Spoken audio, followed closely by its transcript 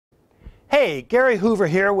Hey, Gary Hoover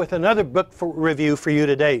here with another book review for you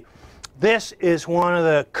today. This is one of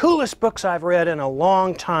the coolest books I've read in a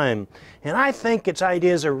long time, and I think its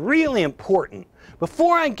ideas are really important.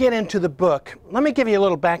 Before I get into the book, let me give you a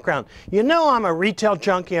little background. You know I'm a retail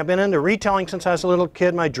junkie. I've been into retailing since I was a little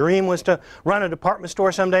kid. My dream was to run a department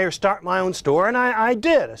store someday or start my own store, and I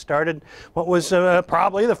did. I started what was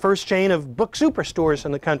probably the first chain of book superstores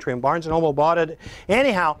in the country, and Barnes & Noble bought it.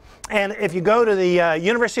 Anyhow, and if you go to the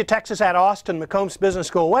University of Texas at Austin McCombs Business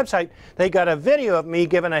School website, they got a video of me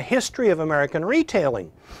giving a history of American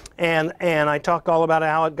retailing. And I talk all about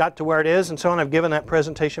how it got to where it is and so on. I've given that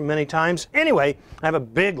presentation many times. Anyway, I have a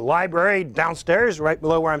big library downstairs right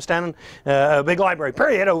below where I'm standing. A big library,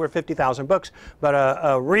 period, over 50,000 books, but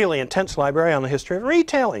a really intense library on the history of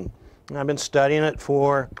retailing. And I've been studying it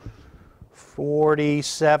for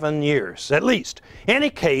 47 years, at least. In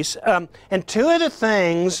any case, and two of the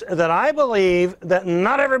things that I believe that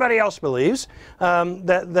not everybody else believes,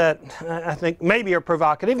 that I think maybe are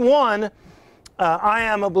provocative. One, I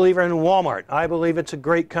am a believer in Wal-mart. I believe it's a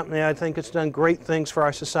great company. I think it's done great things for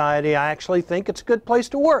our society. I actually think it's a good place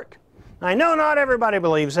to work. I know not everybody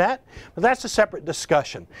believes that, but that's a separate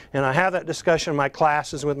discussion. And I have that discussion in my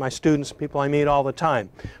classes with my students, people I meet all the time.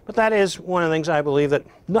 But that is one of the things I believe that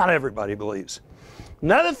not everybody believes.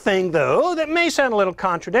 Another thing, though, that may sound a little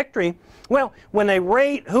contradictory, well, when they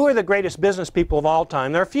rate who are the greatest business people of all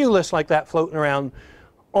time, there are a few lists like that floating around.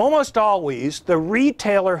 Almost always, the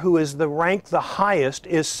retailer who is ranked the highest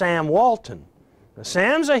is Sam Walton. Now,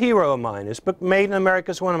 Sam's a hero of mine. His book, Made in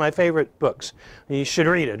America, is one of my favorite books. You should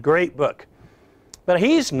read it. Great book. But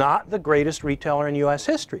he's not the greatest retailer in U.S.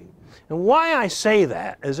 history. And why I say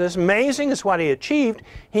that is, as amazing as what he achieved,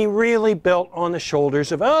 he really built on the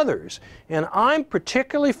shoulders of others. And I'm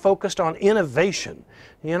particularly focused on innovation.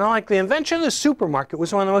 You know, like the invention of the supermarket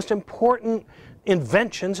was one of the most important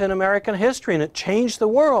inventions in American history, and it changed the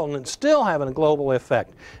world, and it's still having a global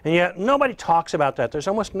effect. And yet nobody talks about that. There's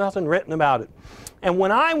almost nothing written about it. And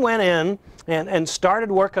when I went in and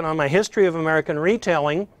started working on my history of American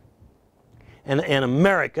retailing, and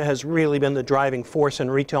America has really been the driving force in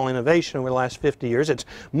retail innovation over the last 50 years. It's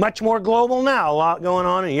much more global now, a lot going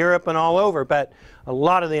on in Europe and all over, but a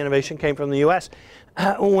lot of the innovation came from the U.S.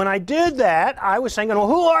 When I did that, I was thinking, well,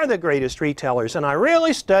 who are the greatest retailers? And I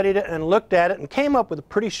really studied it and looked at it and came up with a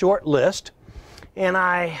pretty short list. And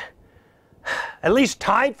I at least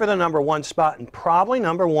tied for the #1 spot, and probably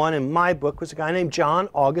 #1 in my book was a guy named John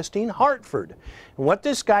Augustine Hartford. And what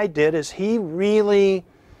this guy did is he really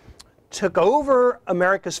took over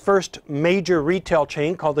America's first major retail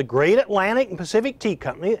chain called the Great Atlantic and Pacific Tea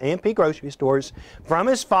Company, A&P grocery stores, from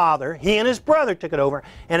his father. He and his brother took it over,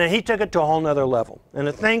 and then he took it to a whole nother level. And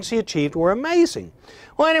the things he achieved were amazing.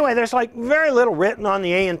 Well, anyway, there's like very little written on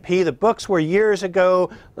the A&P. The books were years ago.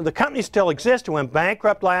 The company still exists. It went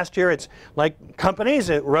bankrupt last year. It's like companies,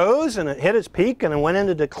 it rose and it hit its peak and it went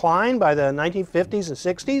into decline by the 1950s and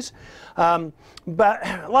 60s. But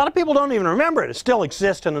a lot of people don't even remember it. It still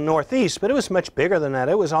exists in the Northeast, but it was much bigger than that.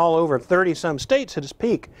 It was all over 30-some states at its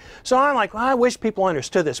peak. So I'm like, well, I wish people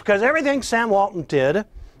understood this, because everything Sam Walton did,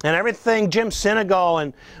 and everything Jim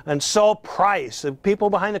Sinegal and Sol Price, the people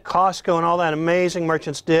behind the Costco and all that amazing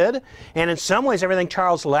merchants did, and in some ways everything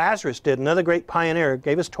Charles Lazarus did, another great pioneer,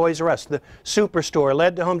 gave us Toys R Us, the Superstore,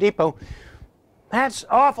 led to Home Depot. That's an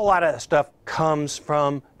awful lot of that stuff comes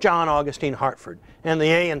from John Augustine Hartford and the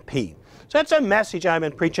A&P. So that's a message I've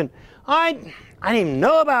been preaching. I didn't even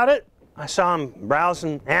know about it. I saw him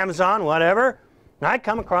browsing Amazon, whatever, and I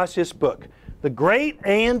come across this book, The Great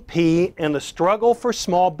A&P and the Struggle for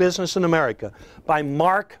Small Business in America by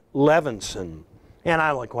Mark Levinson. And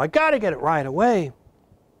I'm like, well, I got to get it right away.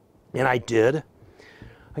 And I did.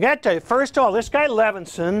 I got to tell you, first of all, this guy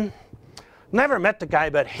Levinson, never met the guy,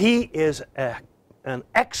 but he is an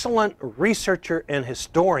excellent researcher and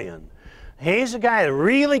historian. He's a guy that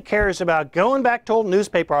really cares about going back to old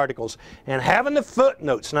newspaper articles and having the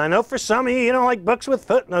footnotes. And I know for some of you, you don't like books with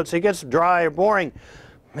footnotes. It gets dry or boring.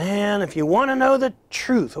 Man, if you want to know the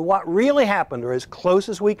truth of what really happened, or as close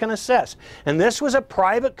as we can assess, and this was a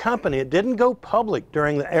private company. It didn't go public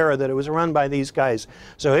during the era that it was run by these guys.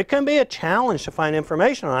 So it can be a challenge to find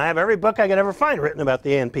information. I have every book I could ever find written about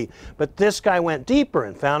the A&P. But this guy went deeper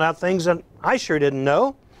and found out things that I sure didn't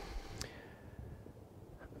know.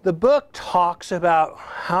 The book talks about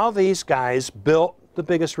how these guys built the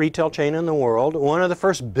biggest retail chain in the world, one of the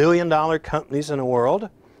first billion-dollar companies in the world,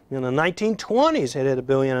 In the 1920s, it hit $1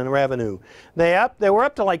 billion in revenue. They were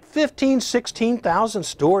up to like 16,000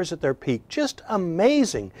 stores at their peak. Just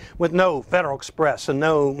amazing, with no Federal Express and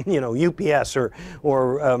no, UPS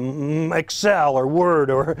or Excel or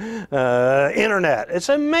Word or Internet. It's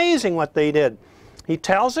amazing what they did. He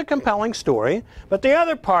tells a compelling story, but the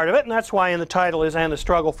other part of it, and that's why in the title is "And the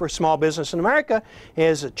Struggle for Small Business in America,"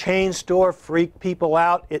 is a chain store freaked people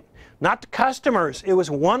out. Not the customers. It was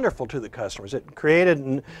wonderful to the customers. It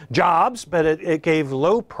created jobs, but it gave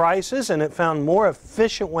low prices, and it found more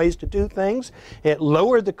efficient ways to do things. It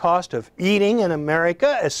lowered the cost of eating in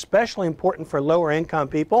America, especially important for lower income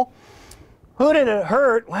people. Who did it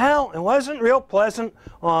hurt? Well, it wasn't real pleasant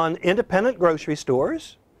on independent grocery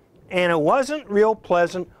stores, and it wasn't real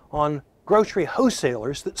pleasant on grocery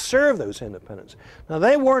wholesalers that serve those independents. Now,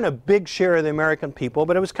 they weren't a big share of the American people,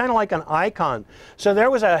 but it was kind of like an icon. So there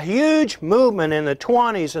was a huge movement in the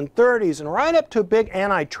 20s and 30s and right up to a big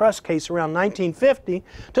antitrust case around 1950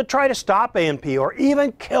 to try to stop A&P or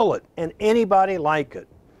even kill it, and anybody like it.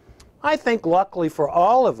 I think luckily for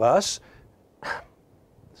all of us,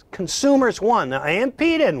 consumers won. Now,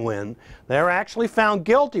 A&P didn't win. They were actually found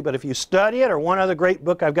guilty, but if you study it, or one other great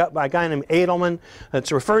book I've got by a guy named Edelman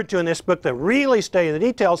that's referred to in this book that really study the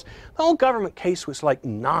details, the whole government case was like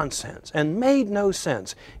nonsense and made no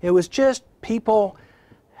sense. It was just people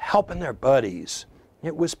helping their buddies.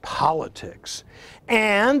 It was politics.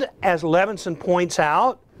 And as Levinson points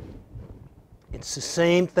out, it's the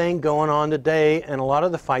same thing going on today in a lot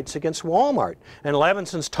of the fights against Walmart. And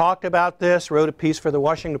Levinson's talked about this, wrote a piece for the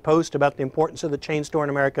Washington Post about the importance of the chain store in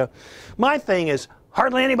America. My thing is,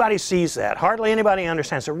 hardly anybody sees that. Hardly anybody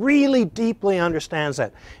understands it, really deeply understands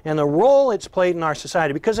that, and the role it's played in our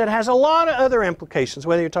society, because it has a lot of other implications,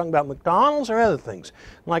 whether you're talking about McDonald's or other things.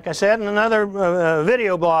 Like I said in another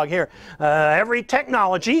video blog here, every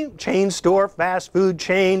technology, chain store, fast food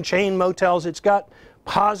chain, chain motels, it's got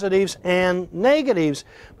positives and negatives,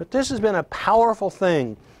 but this has been a powerful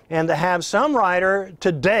thing. And to have some writer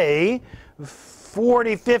today,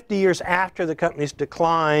 40, 50 years after the company's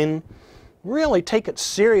decline, really take it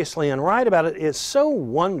seriously and write about it is so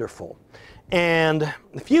wonderful. And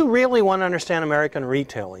if you really want to understand American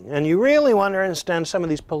retailing, and you really want to understand some of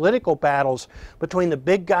these political battles between the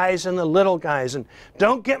big guys and the little guys, and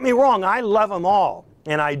don't get me wrong, I love them all.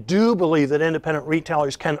 And I do believe that independent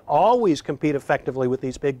retailers can always compete effectively with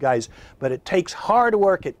these big guys, but it takes hard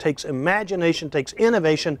work, it takes imagination, it takes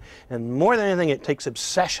innovation, and more than anything, it takes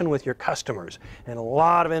obsession with your customers. And a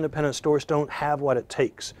lot of independent stores don't have what it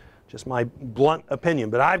takes. Just my blunt opinion.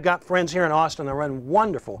 But I've got friends here in Austin that run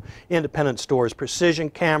wonderful independent stores, Precision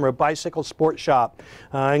Camera, Bicycle Sports Shop,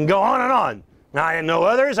 and go on and on. Now, I know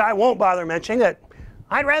others I won't bother mentioning that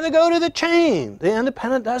I'd rather go to the chain. The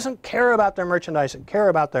independent doesn't care about their merchandise and care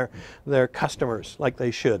about their customers like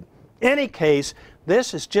they should. In any case,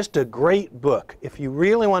 this is just a great book if you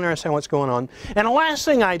really want to understand what's going on. And the last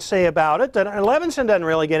thing I'd say about it that Levinson doesn't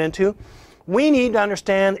really get into, we need to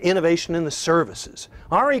understand innovation in the services.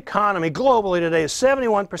 Our economy globally today is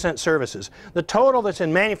 71% services. The total that's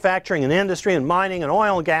in manufacturing and industry and mining and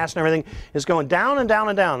oil and gas and everything is going down and down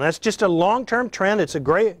and down. That's just a long-term trend. It's a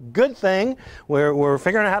good thing. We're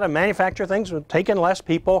figuring out how to manufacture things. We're taking less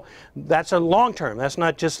people. That's a long-term. That's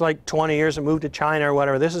not just like 20 years and move to China or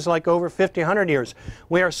whatever. This is like over 50, 100 years.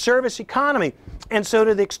 We are a service economy. And so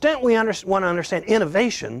to the extent we want to understand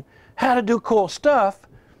innovation, how to do cool stuff,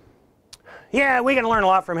 yeah, we can learn a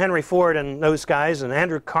lot from Henry Ford and those guys and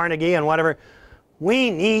Andrew Carnegie and whatever.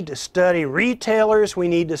 We need to study retailers. We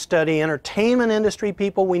need to study entertainment industry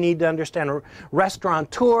people. We need to understand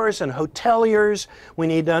restaurateurs and hoteliers. We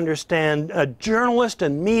need to understand journalists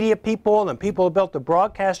and media people and people who built the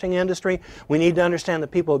broadcasting industry. We need to understand the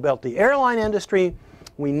people who built the airline industry.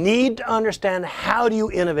 We need to understand how do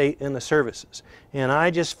you innovate in the services. And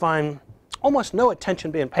I just find almost no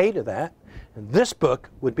attention being paid to that. And this book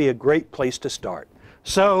would be a great place to start.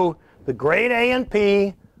 So, The Great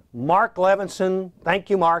A&P, Mark Levinson. Thank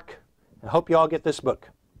you, Mark. I hope you all get this book.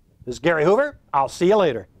 This is Gary Hoover. I'll see you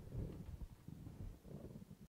later.